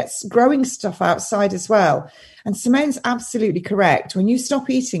seeds, get growing stuff outside as well. And Simone's absolutely correct. When you stop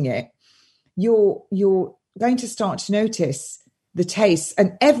eating it, you're going to start to notice the taste,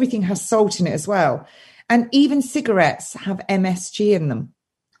 and everything has salt in it as well. And even cigarettes have MSG in them.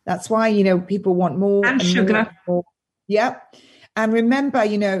 That's why, people want more. And sugar. More. Yep. And remember,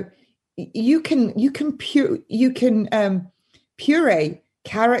 you can puree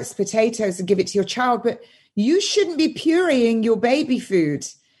carrots, potatoes, and give it to your child, but you shouldn't be pureeing your baby food.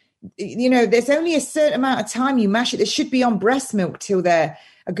 there's only a certain amount of time you mash it. They should be on breast milk till they're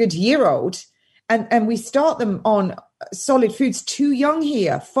a good year old. And we start them on solid foods too young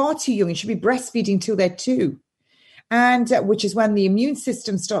here, far too young. You should be breastfeeding till they're 2, and which is when the immune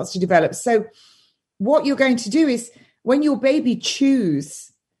system starts to develop. So what you're going to do is when your baby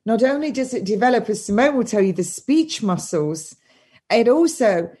chews, not only does it develop, as Simone will tell you, the speech muscles, it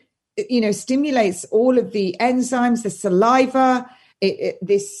also, stimulates all of the enzymes, the saliva,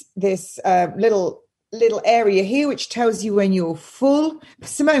 this little area here, which tells you when you're full.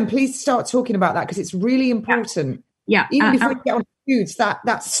 Simone, please start talking about that because it's really important. Yeah. Even before you get on foods,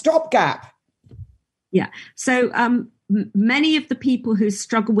 that stopgap. Yeah. So many of the people who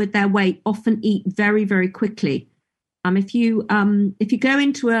struggle with their weight often eat very, very quickly. If you go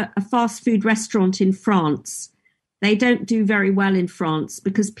into a fast food restaurant in France, they don't do very well in France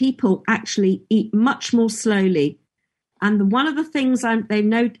because people actually eat much more slowly. And one of the things I've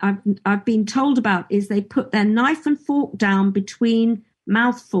been told about is they put their knife and fork down between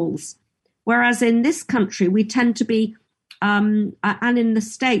mouthfuls. Whereas in this country, we tend to be, and in the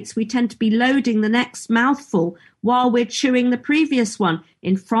States, we tend to be loading the next mouthful while we're chewing the previous one.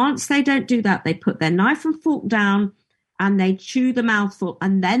 In France, they don't do that. They put their knife and fork down and they chew the mouthful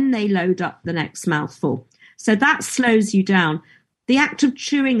and then they load up the next mouthful. So that slows you down. The act of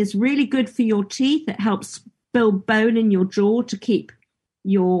chewing is really good for your teeth. It helps build bone in your jaw to keep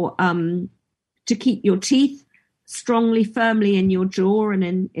your teeth strongly, firmly in your jaw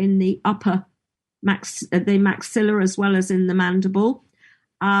and in the upper the maxilla as well as in the mandible,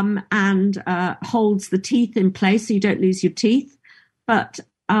 and holds the teeth in place so you don't lose your teeth. But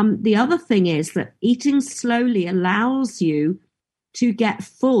the other thing is that eating slowly allows you to get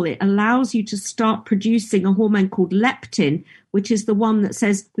full. It allows you to start producing a hormone called leptin, which is the one that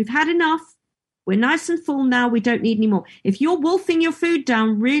says, we've had enough. We're nice and full now. We don't need any more. If you're wolfing your food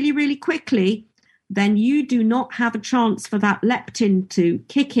down really, really quickly, then you do not have a chance for that leptin to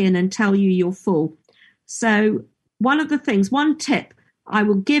kick in and tell you you're full. So one tip I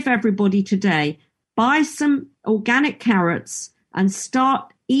will give everybody today, buy some organic carrots and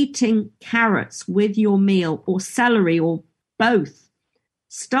start eating carrots with your meal, or celery, or both.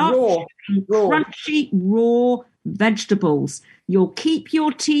 Start eating crunchy, raw vegetables. You'll keep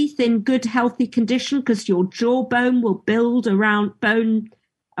your teeth in good, healthy condition because your jawbone will build around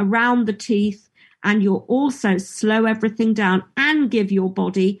the teeth, and you'll also slow everything down and give your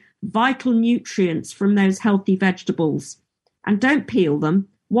body vital nutrients from those healthy vegetables. And don't peel them,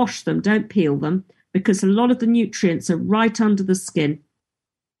 wash them, don't peel them, because a lot of the nutrients are right under the skin.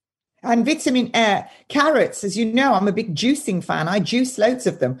 And vitamin carrots, as you know, I'm a big juicing fan. I juice loads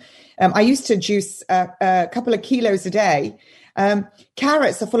of them. I used to juice a couple of kilos a day.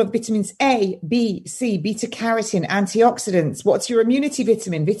 Carrots are full of vitamins A, B, C, beta carotene, antioxidants. What's your immunity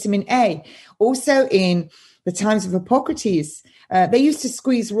vitamin? Vitamin A. Also in the times of Hippocrates, they used to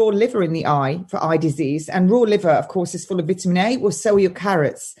squeeze raw liver in the eye for eye disease. And raw liver, of course, is full of vitamin A. Well, so are your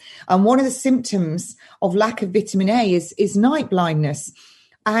carrots. And one of the symptoms of lack of vitamin A is night blindness.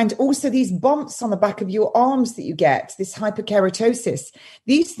 And also these bumps on the back of your arms that you get, this hyperkeratosis.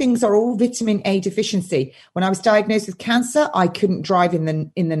 These things are all vitamin A deficiency. When I was diagnosed with cancer, I couldn't drive in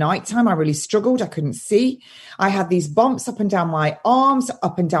the nighttime. I really struggled. I couldn't see. I had these bumps up and down my arms,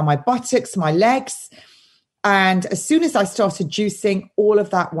 up and down my buttocks, my legs. And as soon as I started juicing, all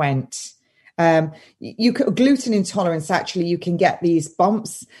of that went. Gluten intolerance, actually, you can get these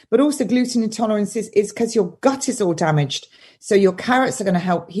bumps, but also gluten intolerance is because your gut is all damaged. So your carrots are going to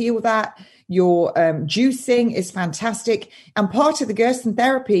help heal that. Your juicing is fantastic. And part of the Gerson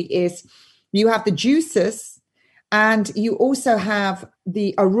therapy is you have the juices and you also have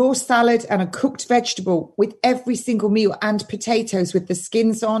a raw salad and a cooked vegetable with every single meal, and potatoes with the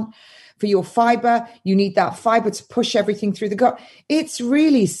skins on. For your fiber, you need that fiber to push everything through the gut. It's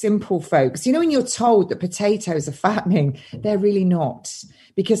really simple, folks. You know, when you're told that potatoes are fattening, they're really not.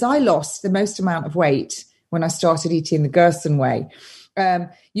 Because I lost the most amount of weight when I started eating the Gerson way.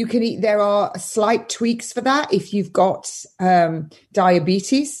 You can eat, there are slight tweaks for that if you've got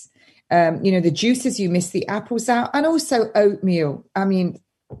diabetes. The juices, you miss the apples out, and also oatmeal. I mean,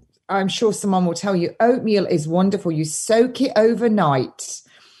 I'm sure someone will tell you oatmeal is wonderful. You soak it overnight.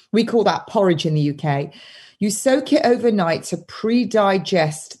 We call that porridge in the UK. You soak it overnight to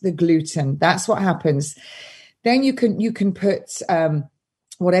pre-digest the gluten. That's what happens. Then you can put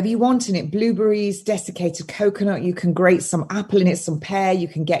whatever you want in it, blueberries, desiccated coconut. You can grate some apple in it, some pear. You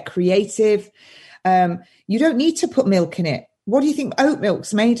can get creative. You don't need to put milk in it. What do you think oat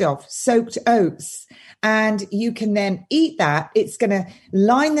milk's made of? Soaked oats. And you can then eat that. It's going to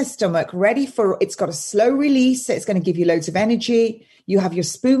line the stomach, it's got a slow release. So it's going to give you loads of energy. You have your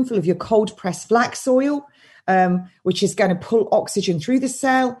spoonful of your cold pressed flax oil, which is going to pull oxygen through the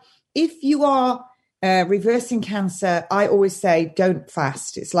cell. If you are reversing cancer, I always say don't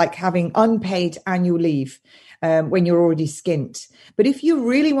fast. It's like having unpaid annual leave when you're already skint. But if you're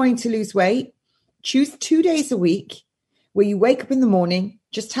really wanting to lose weight, choose 2 days a week where you wake up in the morning,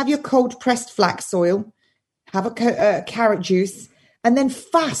 just have your cold pressed flax oil, have a carrot juice, and then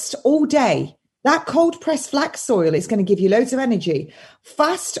fast all day. That cold pressed flax oil is going to give you loads of energy.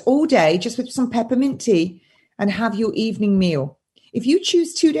 Fast all day just with some peppermint tea and have your evening meal. If you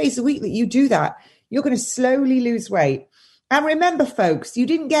choose 2 days a week that you do that, you're going to slowly lose weight. And remember, folks, you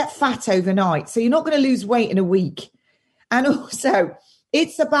didn't get fat overnight, so you're not going to lose weight in a week. And also,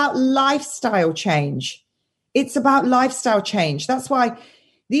 it's about lifestyle change. It's about lifestyle change. That's why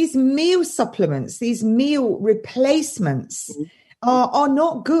these meal supplements, these meal replacements are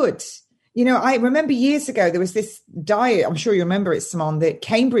not good. You know, I remember years ago, there was this diet, I'm sure you remember it, Simone, the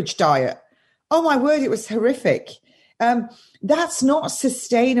Cambridge diet. Oh my word, it was horrific. That's not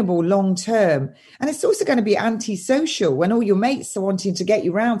sustainable long term. And it's also going to be antisocial when all your mates are wanting to get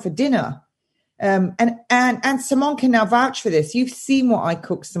you round for dinner. And Simone can now vouch for this. You've seen what I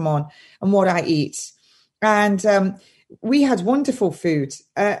cook, Simone, and what I eat. And we had wonderful food.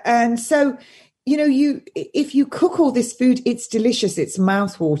 And so, you know, if you cook all this food, it's delicious. It's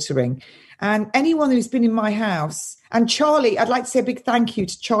mouth-watering. And anyone who's been in my house, and Charlie, I'd like to say a big thank you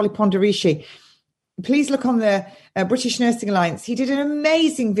to Charlie Ponderici. Please look on the British Nursing Alliance. He did an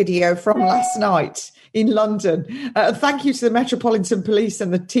amazing video from last night in London. Thank you to the Metropolitan Police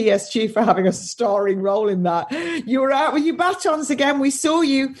and the TSG for having a starring role in that. You were out with your batons again. We saw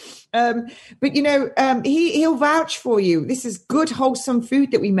you. But, you know, he'll vouch for you. This is good, wholesome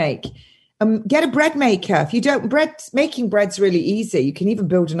food that we make. Get a bread maker. If you don't, making bread's really easy. You can even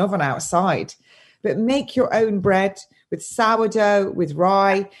build an oven outside. But make your own bread with sourdough, with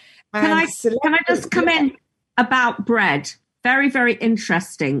rye. Can I just come in about bread? Very, very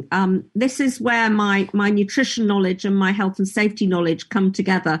interesting. This is where my nutrition knowledge and my health and safety knowledge come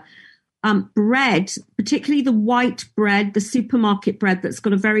together. Bread, particularly the white bread, the supermarket bread that's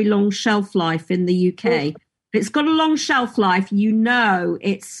got a very long shelf life in the UK. If it's got a long shelf life, you know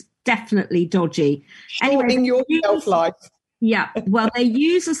it's definitely dodgy. Shortening your shelf life. Yeah. Well, they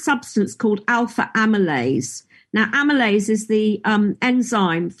use a substance called alpha amylase. Now, amylase is the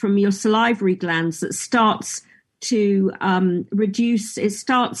enzyme from your salivary glands that starts to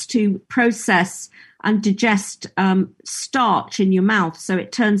starts to process and digest starch in your mouth. So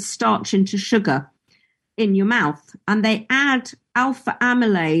it turns starch into sugar in your mouth. And they add alpha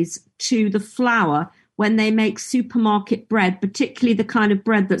amylase to the flour when they make supermarket bread, particularly the kind of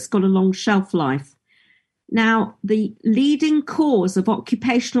bread that's got a long shelf life. Now, the leading cause of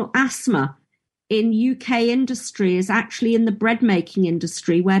occupational asthma in UK industry is actually in the bread making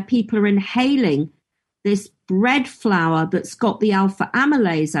industry, where people are inhaling this bread flour that's got the alpha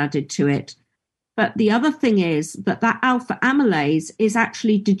amylase added to it. But the other thing is that alpha amylase is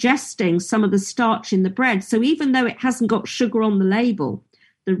actually digesting some of the starch in the bread. So even though it hasn't got sugar on the label,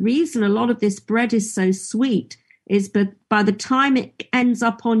 the reason a lot of this bread is so sweet is that by the time it ends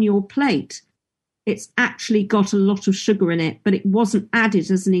up on your plate, it's actually got a lot of sugar in it, but it wasn't added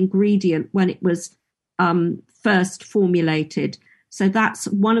as an ingredient when it was first formulated. So that's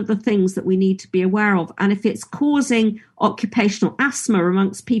one of the things that we need to be aware of. And if it's causing occupational asthma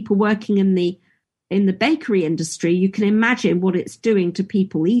amongst people working in the bakery industry, you can imagine what it's doing to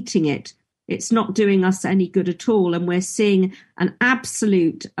people eating it. It's not doing us any good at all. And we're seeing an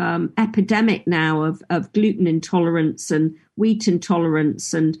absolute epidemic now of gluten intolerance and wheat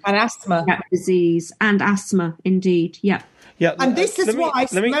intolerance and asthma disease and asthma, indeed. Yeah. Yeah. And this is why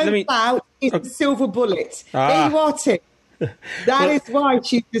Simone Plaut is the silver bullet. There you are, Tim. That is why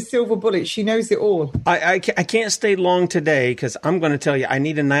she's the silver bullet. She knows it all. I can't stay long today because I'm going to tell you I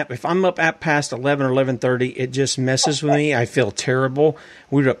need a nap. If I'm up at past 11 or 11:30, it just messes with me. I feel terrible.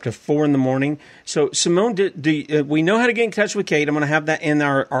 We were up to 4 in the morning. So, Simone, do we know how to get in touch with Kate? I'm going to have that in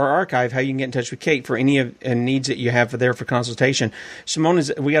our archive, how you can get in touch with Kate for any of needs that you have there for consultation. Simone,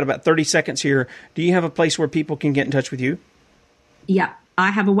 we got about 30 seconds here. Do you have a place where people can get in touch with you? Yeah.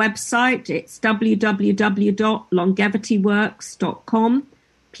 I have a website. It's www.longevityworks.com.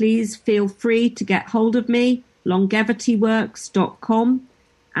 Please feel free to get hold of me, longevityworks.com,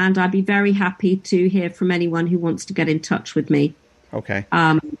 and I'd be very happy to hear from anyone who wants to get in touch with me. Okay.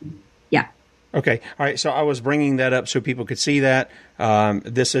 Yeah. Okay. All right. So I was bringing that up so people could see that.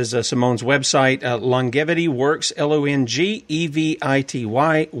 This is Simone's website, Longevity Works, LONGEVITY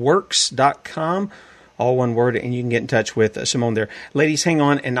works.com. all one word, and you can get in touch with Simone there. Ladies, hang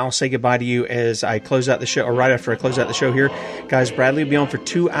on, and I'll say goodbye to you as I close out the show, or right after I close out the show here. Guys, Bradley will be on for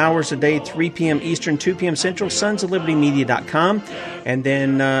 2 hours a day, 3 p.m. Eastern, 2 p.m. Central, sonsoflibertymedia.com. And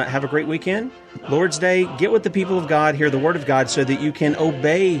then have a great weekend. Lord's Day, get with the people of God, hear the Word of God so that you can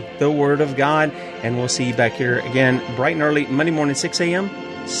obey the Word of God. And we'll see you back here again bright and early, Monday morning, 6 a.m.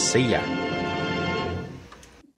 See ya.